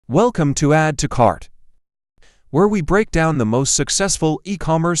Welcome to Add to Cart, where we break down the most successful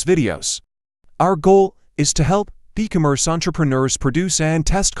e-commerce videos. Our goal is to help e-commerce entrepreneurs produce and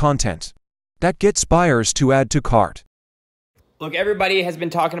test content that gets buyers to add to cart. Look, everybody has been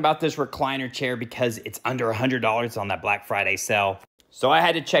talking about this recliner chair because it's under $100 on that Black Friday sale. So I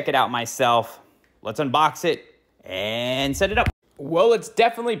had to check it out myself. Let's unbox it and set it up. Well, it's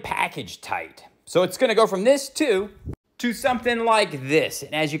definitely packaged tight. So it's gonna go from this to something like this.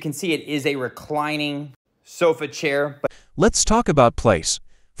 And as you can see, it is a reclining sofa chair. Let's talk about place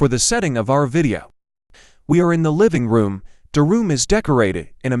for the setting of our video. We are in the living room. The room is decorated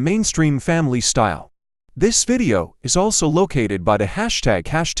in a mainstream family style. This video is also located by the hashtag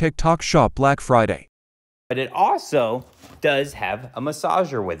 #TikTok Shop Black Friday. But it also does have a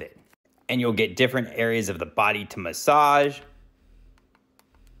massager with it. And you'll get different areas of the body to massage,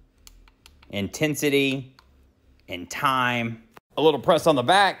 intensity, and time. A little press on the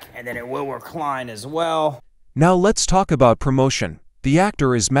back, and then it will recline as well. Now let's talk about promotion. The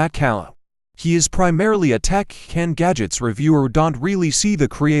actor is Matt Callow. He is primarily a tech and gadgets reviewer. Don't really see the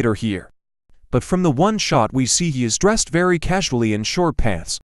creator here. But from the one shot we see he is dressed very casually in short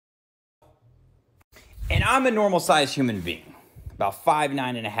pants. And I'm a normal sized human being, about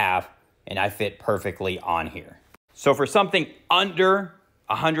 5'9½", and I fit perfectly on here. So for something under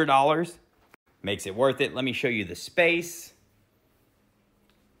 $100, makes it worth it. Let me show you the space.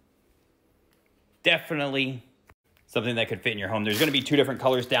 Definitely something that could fit in your home. There's going to be two different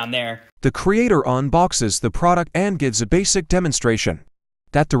colors down there. The creator unboxes the product and gives a basic demonstration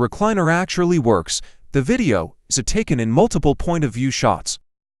that the recliner actually works. The video is taken in multiple point of view shots,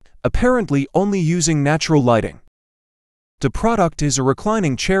 apparently only using natural lighting. The product is a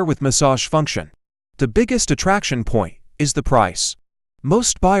reclining chair with massage function. The biggest attraction point is the price.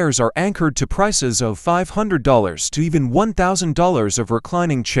 Most buyers are anchored to prices of $500 to even $1,000 of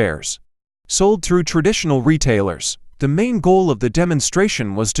reclining chairs, sold through traditional retailers. The main goal of the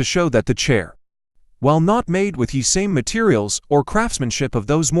demonstration was to show that the chair, while not made with the same materials or craftsmanship of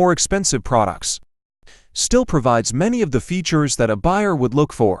those more expensive products, still provides many of the features that a buyer would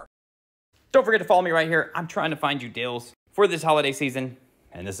look for. Don't forget to follow me right here. I'm trying to find you deals for this holiday season,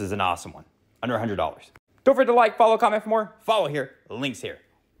 and this is an awesome one, under $100. Don't forget to like, follow, comment for more. Follow here, links here.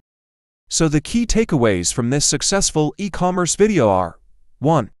 So the key takeaways from this successful e-commerce video are: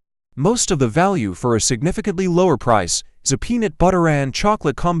 1. Most of the value for a significantly lower price is a peanut butter and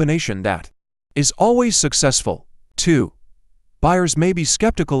chocolate combination that is always successful. 2. Buyers may be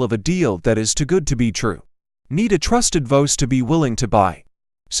skeptical of a deal that is too good to be true. Need a trusted voice to be willing to buy.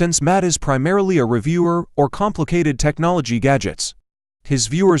 Since Matt is primarily a reviewer or complicated technology gadgets, his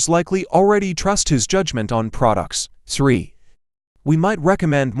viewers likely already trust his judgment on products. 3. We might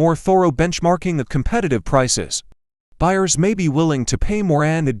recommend more thorough benchmarking of competitive prices. Buyers may be willing to pay more,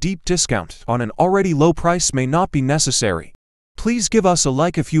 and a deep discount on an already low price may not be necessary. Please give us a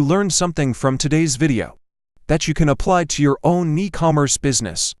like if you learned something from today's video that you can apply to your own e-commerce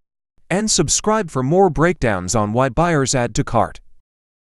business. And subscribe for more breakdowns on why buyers add to cart.